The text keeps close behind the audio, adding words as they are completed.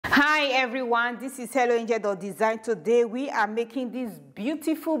Hi everyone, this is Helloangel.design. Today we are making this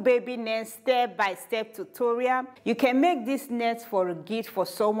beautiful baby nest step-by-step tutorial. You can make this nest for a gift for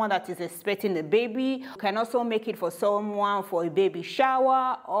someone that is expecting a baby. You can also make it for someone for a baby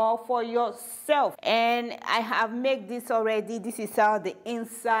shower or for yourself. And I have made this already. This is how the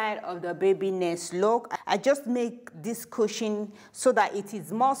inside of the baby nest look. I just make this cushion so that it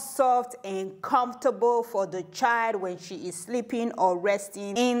is more soft and comfortable for the child when she is sleeping or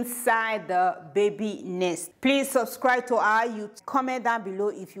resting inside the baby nest. Please subscribe to our YouTube. Comment down below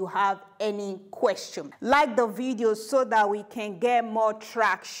if you have any question. Like the video so that we can get more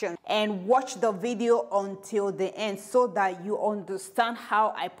traction, and watch the video until the end so that you understand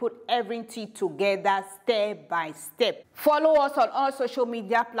how I put everything together step by step. Follow us on all social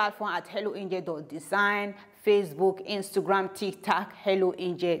media platforms at Helloangel.design. Facebook, Instagram, TikTok,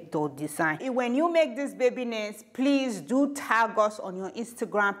 Helloangel.design. When you make this baby nest, please do tag us on your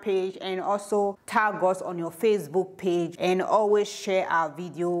Instagram page and also tag us on your Facebook page, and always share our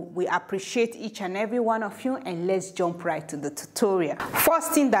video. We appreciate each and every one of you, and let's jump right to the tutorial.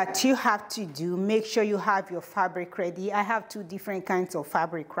 First thing that you have to do, make sure you have your fabric ready. I have two different kinds of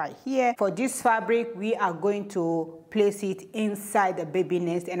fabric right here. For this fabric, we are going to place it inside the baby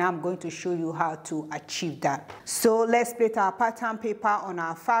nest, and I'm going to show you how to achieve that. So let's place our pattern paper on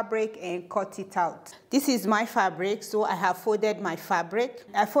our fabric and cut it out. This is my fabric, so I have folded my fabric.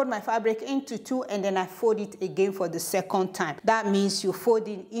 I fold my fabric into two, and then I fold it again for the second time. That means you fold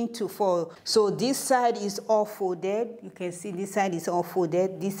it into four. So this side is all folded. You can see this side is all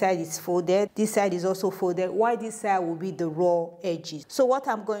folded. This side is folded. This side is also folded. While this side will be the raw edges. So what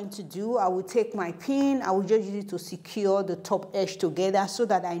I'm going to do, I will take my pin. I will just use it to secure the top edge together so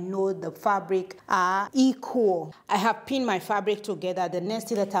that I know the fabric are equal. I have pinned my fabric together. The next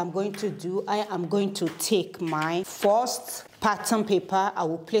thing that I'm going to do, I am going to take my first pattern paper. I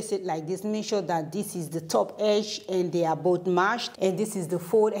will place it like this. Make sure that this is the top edge and they are both matched, and this is the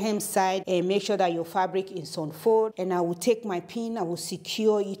fold hem side, and make sure that your fabric is on fold. And I will take my pin, I will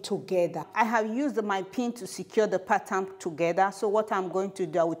secure it together. I have used my pin to secure the pattern together. So what I'm going to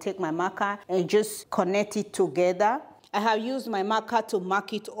do, I will take my marker and just connect it together. I have used my marker to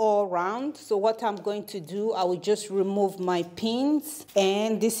mark it all around. So what I'm going to do, I will just remove my pins,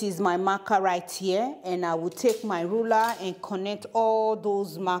 and this is my marker right here, and I will take my ruler and connect all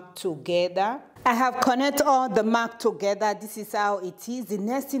those marks together. I have connected all the mark together. This is how it is. The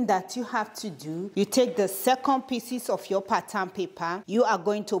next thing that you have to do, you take the second pieces of your pattern paper. You are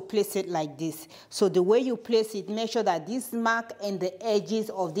going to place it like this. So the way you place it, make sure that this mark and the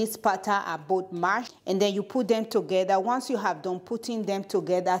edges of this pattern are both matched, and then you put them together. Once you have done putting them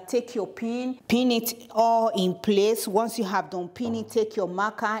together, take your pin it all in place. Once you have done pinning, take your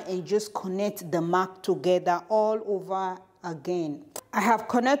marker and just connect the mark together all over again. I have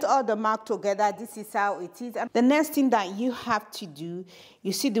connected all the mark together. This is how it is. And the next thing that you have to do,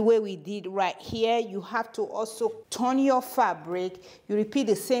 you see the way we did right here, you have to also turn your fabric. You repeat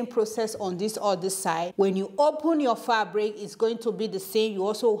the same process on this other side. When you open your fabric, it's going to be the same. You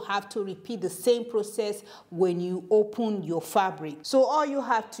also have to repeat the same process when you open your fabric. So all you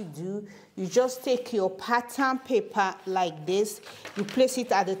have to do, you just take your pattern paper like this, you place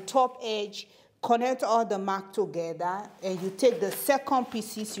it at the top edge, connect all the mark together, and you take the second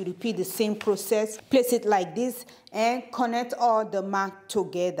pieces, you repeat the same process, place it like this, and connect all the mark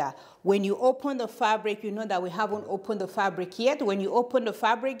together. When you open the fabric, you know that we haven't opened the fabric yet. When you open the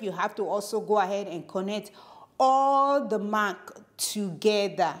fabric, you have to also go ahead and connect all the mark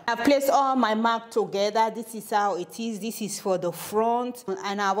together. I've placed all my mark together. This is how it is. This is for the front,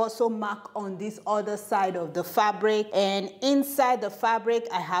 and I've also marked on this other side of the fabric, and inside the fabric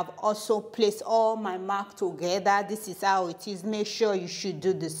I have also placed all my mark together. This is how it is. Make sure you should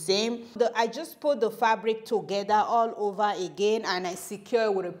do the same. I just put the fabric together all over again, and I secure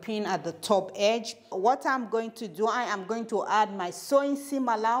it with a pin at the top edge. What I'm going to do, I am going to add my sewing seam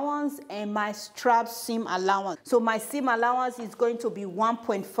allowance and my strap seam allowance. So my seam allowance is going to be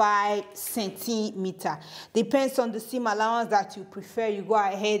 1.5 centimeter. Depends on the seam allowance that you prefer. You go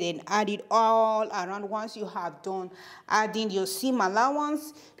ahead and add it all around. Once you have done adding your seam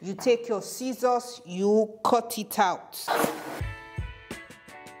allowance, you take your scissors, you cut it out.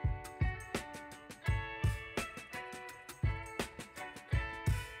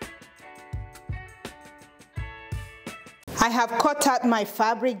 I have cut out my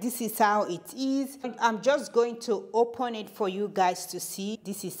fabric. This is how it is. I'm just going to open it for you guys to see.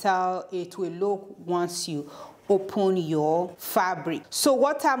 This is how it will look once you open your fabric. So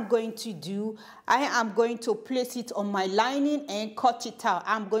what I'm going to do, I am going to place it on my lining and cut it out.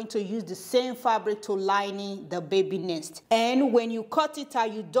 I'm going to use the same fabric to lining the Babynest. And when you cut it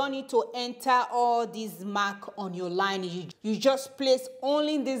out, you don't need to enter all these marks on your lining. You just place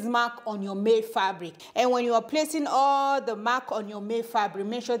only this mark on your made fabric. And when you are placing all the mark on your made fabric,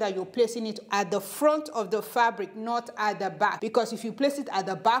 make sure that you're placing it at the front of the fabric, not at the back. Because if you place it at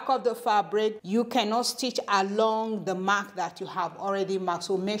the back of the fabric, you cannot stitch along the mark that you have already marked.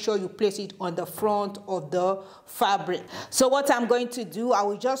 So make sure you place it on the front of the fabric. So what I'm going to do, I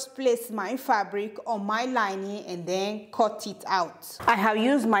will just place my fabric on my lining and then cut it out. I have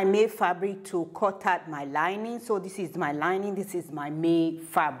used my made fabric to cut out my lining. So this is my lining, this is my made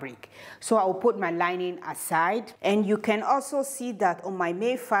fabric. So I will put my lining aside, and you can also see that on my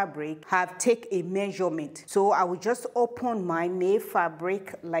made fabric I have taken a measurement. So I will just open my made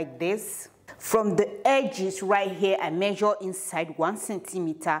fabric like this. From the edges right here, I measure inside 1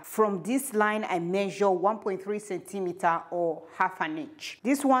 centimeter. From this line, I measure 1.3 centimeter or half an inch.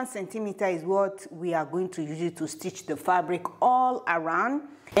 This 1 centimeter is what we are going to use to stitch the fabric all around.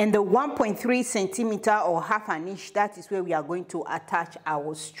 And the 1.3 centimeter or half an inch, that is where we are going to attach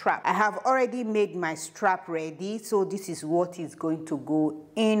our strap. I have already made my strap ready, so this is what is going to go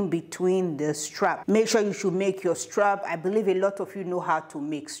in between the strap. Make sure you should make your strap. I believe a lot of you know how to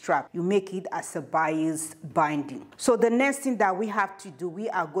make strap. You make it as a bias binding. So the next thing that we have to do, we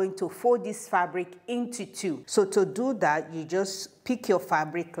are going to fold this fabric into 2. So to do that, you just pick your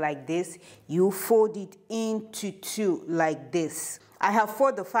fabric like this, you fold it into 2 like this. I have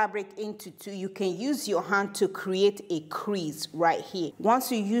folded the fabric into 2. You can use your hand to create a crease right here.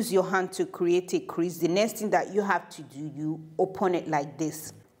 Once you use your hand to create a crease, the next thing that you have to do, you open it like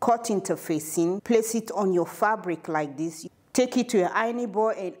this. Cut interfacing, place it on your fabric like this. Take it to your ironing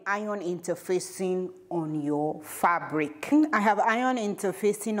board and iron interfacing on your fabric. I have iron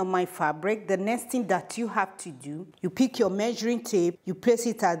interfacing on my fabric. The next thing that you have to do, you pick your measuring tape, you place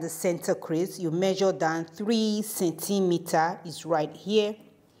it at the center crease, you measure down 3 centimeters is right here.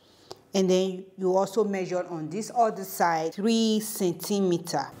 And then you also measure on this other side, 3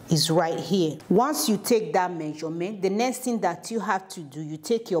 centimeters is right here. Once you take that measurement, the next thing that you have to do, you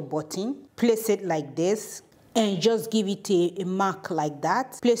take your button, place it like this, and just give it a mark like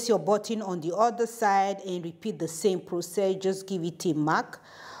that. Place your button on the other side and repeat the same process. Just give it a mark.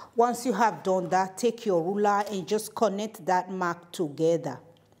 Once you have done that, take your ruler and just connect that mark together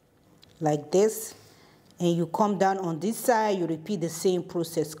like this. And you come down on this side, you repeat the same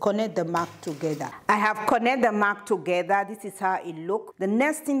process. Connect the mark together. I have connected the mark together. This is how it looks. The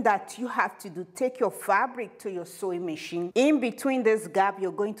next thing that you have to do, take your fabric to your sewing machine. In between this gap,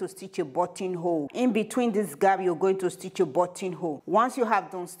 you're going to stitch a buttonhole. In between this gap, you're going to stitch a buttonhole. Once you have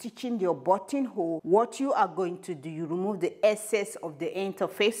done stitching your buttonhole, what you are going to do, you remove the excess of the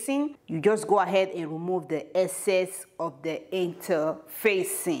interfacing. You just go ahead and remove the excess of the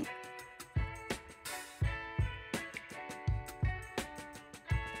interfacing.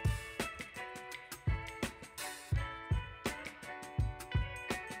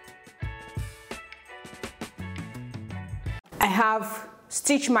 I have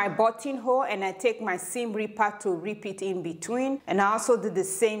stitched my buttonhole and I take my seam ripper to rip it in between, and I also do the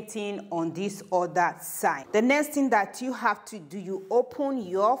same thing on this other side. The next thing that you have to do, you open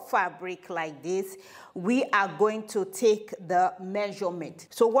your fabric like this. We are going to take the measurement.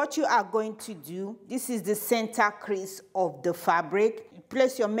 So what you are going to do, this is the center crease of the fabric. You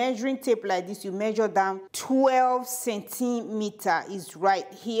place your measuring tape like this, you measure down 12 centimeters is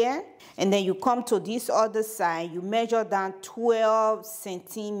right here. And then you come to this other side, you measure down 12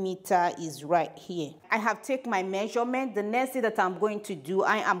 centimeters is right here. I have taken my measurement. The next thing that I'm going to do,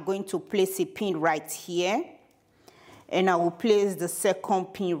 I am going to place a pin right here. And I will place the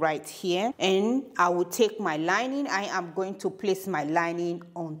second pin right here. And I will take my lining. I am going to place my lining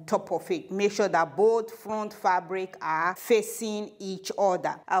on top of it. Make sure that both front fabric are facing each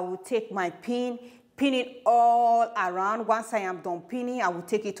other. I will take my pin, pin it all around. Once I am done pinning, I will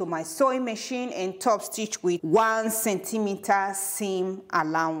take it to my sewing machine and top stitch with 1 centimeter seam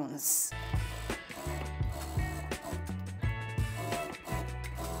allowance.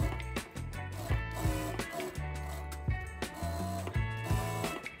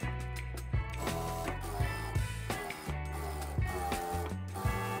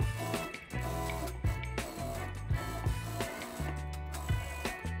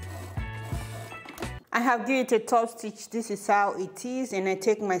 I have given it a top stitch. This is how it is, and I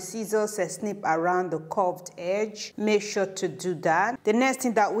take my scissors and snip around the curved edge. Make sure to do that. The next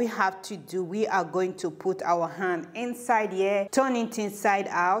thing that we have to do, we are going to put our hand inside here, turn it inside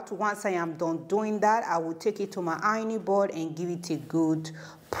out. Once I am done doing that, I will take it to my ironing board and give it a good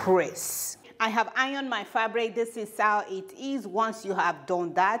press. I have ironed my fabric. This is how it is once you have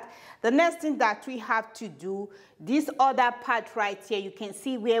done that. The next thing that we have to do, this other part right here, you can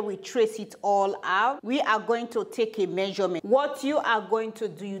see where we trace it all out. We are going to take a measurement. What you are going to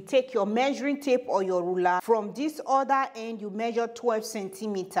do, you take your measuring tape or your ruler. From this other end, you measure 12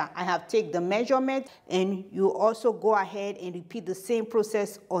 centimeters. I have taken the measurement, and you also go ahead and repeat the same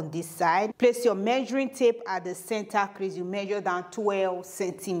process on this side. Place your measuring tape at the center crease. You measure down 12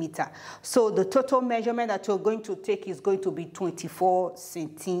 centimeters. So the total measurement that you're going to take is going to be 24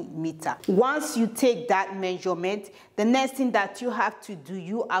 centimeters. Once you take that measurement, the next thing that you have to do,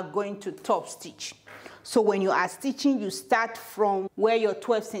 you are going to top stitch. So when you are stitching, you start from where your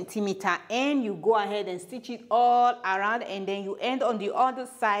 12 centimeter end, you go ahead and stitch it all around, and then you end on the other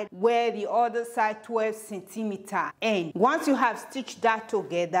side where the other side 12 centimeter end. Once you have stitched that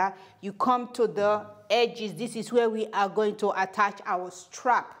together, you come to the edges. This is where we are going to attach our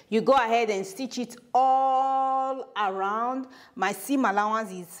strap. You go ahead and stitch it all around. My seam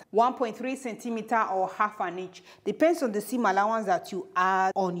allowance is 1.3 centimeter or half an inch. Depends on the seam allowance that you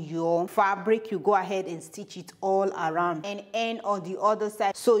add on your fabric. You go ahead and stitch it all around and end on the other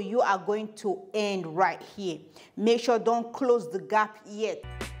side. So you are going to end right here. Make sure don't close the gap yet.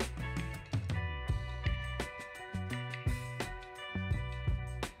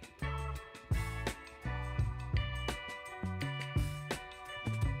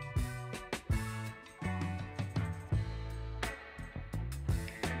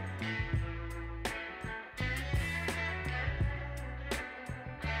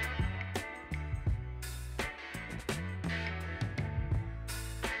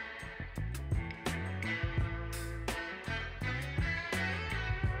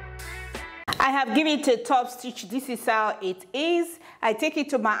 I have given it a top stitch. This is how it is. I take it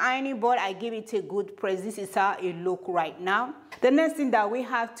to my ironing board. I give it a good press. This is how it looks right now. The next thing that we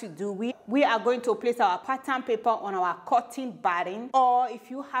have to do, we are going to place our pattern paper on our cutting batting, or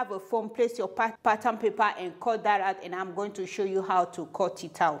if you have a foam, place your pattern paper and cut that out, and I'm going to show you how to cut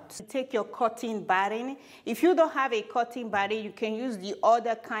it out. Take your cutting batting. If you don't have a cutting batting, you can use the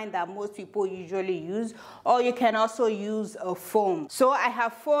other kind that most people usually use, or you can also use a foam. So I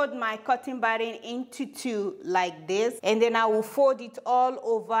have folded my cutting batting into two like this, and then I will fold it all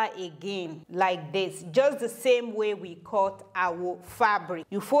over again like this, just the same way we cut our fabric.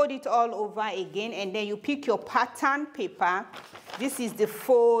 You fold it all over again, and then you pick your pattern paper. This is the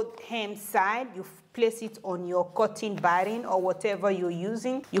fold hem side. You place it on your cutting batting or whatever you're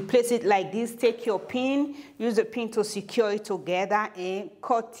using. You place it like this. Take your pin, use a pin to secure it together, and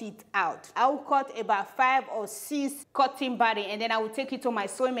cut it out. I will cut about 5 or 6 cutting batting, and then I will take it to my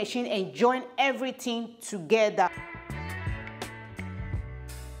sewing machine and join everything together.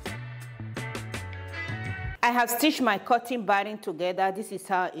 I have stitched my cutting batting together. This is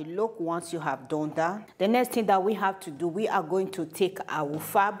how it looks once you have done that. The next thing that we have to do, we are going to take our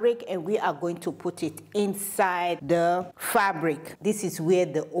fabric and we are going to put it inside the fabric. This is where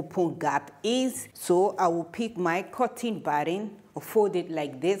the open gap is. So I will pick my cutting batting, fold it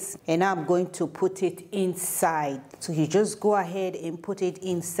like this, and I'm going to put it inside. So you just go ahead and put it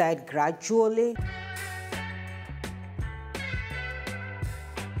inside gradually.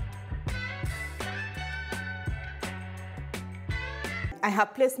 I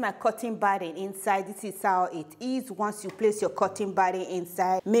have placed my cutting batting inside. This is how it is. Once you place your cutting batting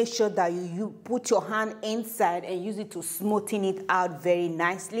inside, make sure that you put your hand inside and use it to smoothen it out very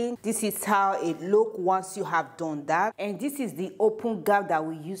nicely. This is how it looks once you have done that. And this is the open gap that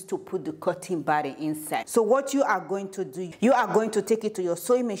we use to put the cutting batting inside. So what you are going to do, you are going to take it to your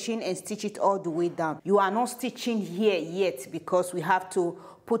sewing machine and stitch it all the way down. You are not stitching here yet because we have to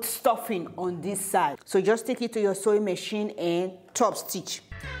put stuffing on this side. So just take it to your sewing machine and top stitch.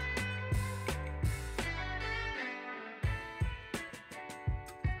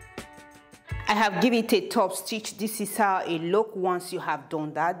 I have given it a top stitch. This is how it looks once you have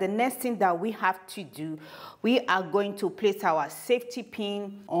done that. The next thing that we have to do, we are going to place our safety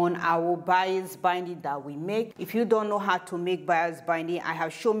pin on our bias binding that we make. If you don't know how to make bias binding, I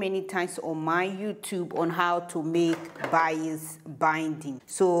have shown many times on my YouTube on how to make bias binding.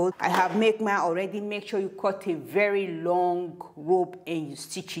 So I have made mine already. Make sure you cut a very long rope and you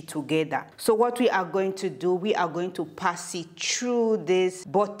stitch it together. So what we are going to do, we are going to pass it through this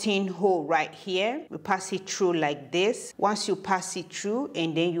button hole right here. We pass it through like this. Once you pass it through,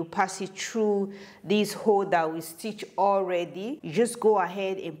 and then you pass it through this hole that we stitched already, you just go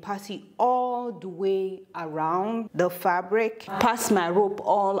ahead and pass it all the way around the fabric. Pass my rope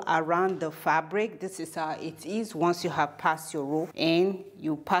all around the fabric. This is how it is once you have passed your rope, and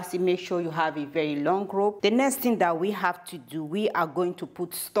you pass it. Make sure you have a very long rope. The next thing that we have to do, we are going to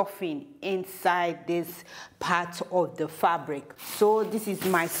put stuffing inside this part of the fabric. So this is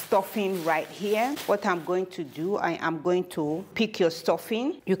my stuffing right here. What I'm going to do, I am going to pick your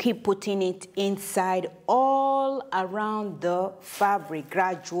stuffing. You keep putting it inside all around the fabric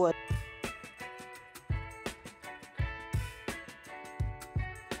gradually.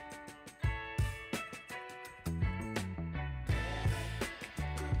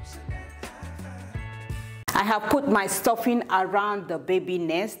 I have put my stuffing around the baby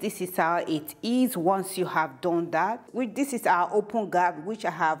nest. This is how it is once you have done that. This is our open gap, which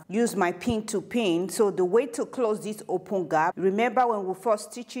I have used my pin to pin. So the way to close this open gap, remember when we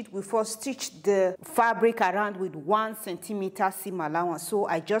first stitch it, we first stitched the fabric around with 1 centimeter seam allowance. So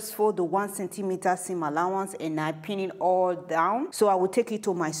I just fold the 1 centimeter seam allowance and I pin it all down. So I will take it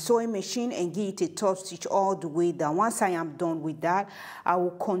to my sewing machine and give it a top stitch all the way down. Once I am done with that, I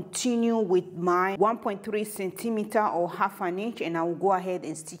will continue with my 1.3 centimeter or half an inch, and I will go ahead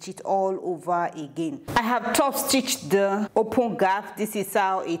and stitch it all over again. I have top stitched the open gap. This is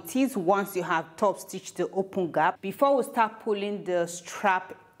how it is once you have top stitched the open gap. Before we start pulling the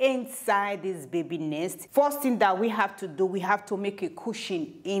strap inside this baby nest, first thing that we have to do, we have to make a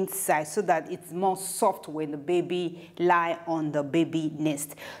cushion inside so that it's more soft when the baby lie on the baby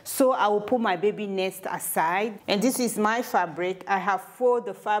nest. So I will put my baby nest aside, and this is my fabric. I have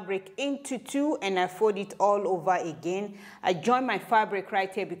folded the fabric into 2 and I fold it all over again. I join my fabric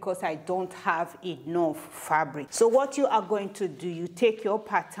right here because I don't have enough fabric. So what you are going to do, you take your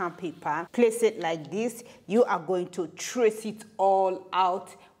pattern paper, place it like this. You are going to trace it all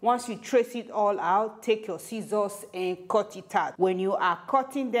out. Once you trace it all out, take your scissors and cut it out. When you are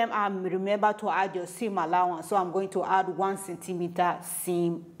cutting them, remember to add your seam allowance. So I'm going to add 1 centimeter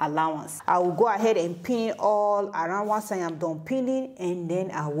seam allowance. I will go ahead and pin it all around once I am done pinning, and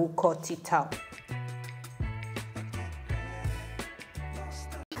then I will cut it out.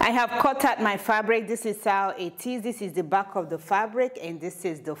 I have cut out my fabric. This is how it is. This is the back of the fabric and this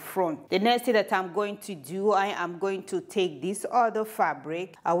is the front. The next thing that I'm going to do, I am going to take this other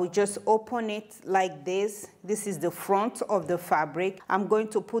fabric. I will just open it like this. This is the front of the fabric. I'm going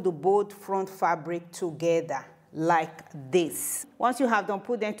to put the both front fabric together like this. Once you have done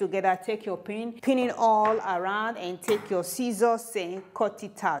put them together, take your pin it all around, and take your scissors and cut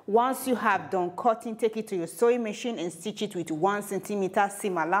it out. Once you have done cutting, take it to your sewing machine and stitch it with 1 centimeter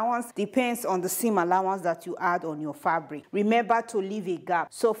seam allowance. Depends on the seam allowance that you add on your fabric. Remember to leave a gap.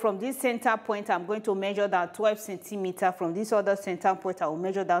 So from this center point, I'm going to measure down 12 centimeter. From this other center point, I will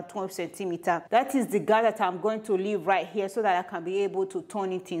measure down 12 centimeter. That is the gap that I'm going to leave right here so that I can be able to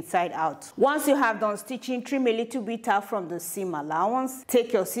turn it inside out. Once you have done stitching, trim a little bit out from the seam allowance.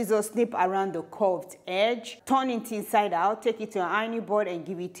 Take your scissors, snip around the curved edge, turn it inside out, take it to an ironing board and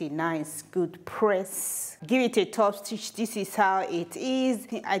give it a nice good press. Give it a top stitch. This is how it is.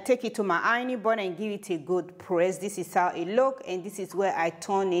 I take it to my ironing board and give it a good press. This is how it looks, and this is where I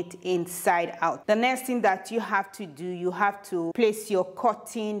turn it inside out. The next thing that you have to do, you have to place your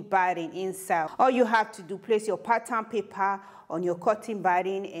cutting batting inside. All you have to do, place your pattern paper on your cutting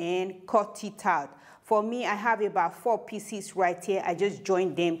batting and cut it out. For me, I have about 4 pieces right here. I just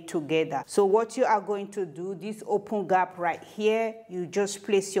joined them together. So what you are going to do, this open gap right here, you just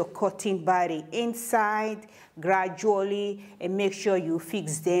place your cutting batting inside gradually and make sure you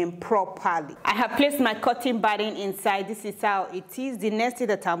fix them properly. I have placed my cutting batting inside. This is how it is. The next thing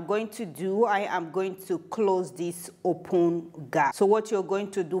that I'm going to do, I am going to close this open gap. So what you're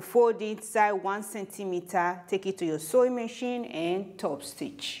going to do, fold inside 1 centimeter, take it to your sewing machine and top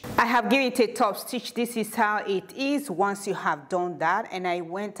stitch. I have given it a top stitch. This is how it is once you have done that, and I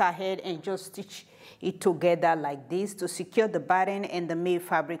went ahead and just stitched it together like this to secure the batting and the made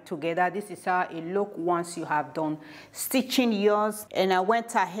fabric together. This is how it looks once you have done stitching yours. And I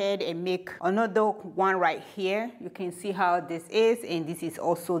went ahead and make another one right here. You can see how this is, and this is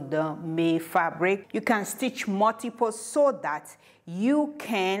also the made fabric. You can stitch multiple so that you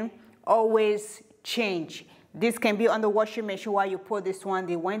can always change This can be on the washing machine while you put this one.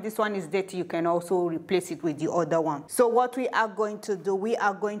 When this one is dirty, you can also replace it with the other one. So what we are going to do, we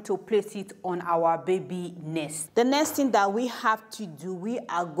are going to place it on our baby nest. The next thing that we have to do, we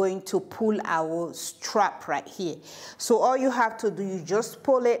are going to pull our strap right here. So all you have to do, you just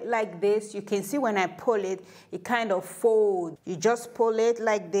pull it like this. You can see when I pull it, it kind of folds. You just pull it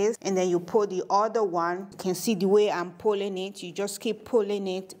like this, and then you pull the other one. You can see the way I'm pulling it. You just keep pulling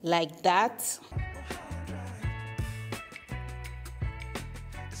it like that.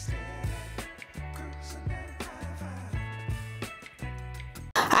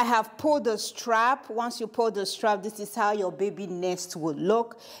 I have pulled the strap. Once you pull the strap, this is how your baby nest will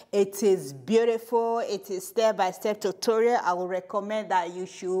look. It is beautiful. It is step-by-step tutorial. I would recommend that you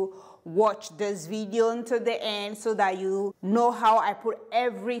should watch this video until the end so that you know how I put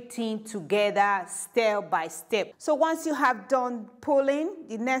everything together step by step. So once you have done pulling,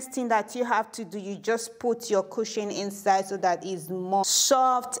 the next thing that you have to do, you just put your cushion inside so that it's more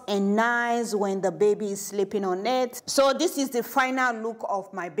soft and nice when the baby is sleeping on it. So this is the final look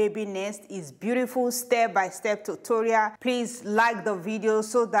of my baby nest. It's beautiful step-by-step tutorial. Please like the video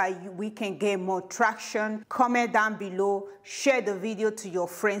so that we can get more traction. Comment down below, share the video to your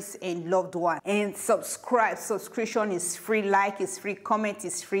friends and loved one, and subscribe. Subscription is free, like is free, comment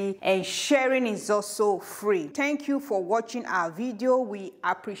is free, and sharing is also free. Thank you for watching our video. We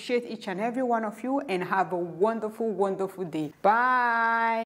appreciate each and every one of you, and have a wonderful day. Bye.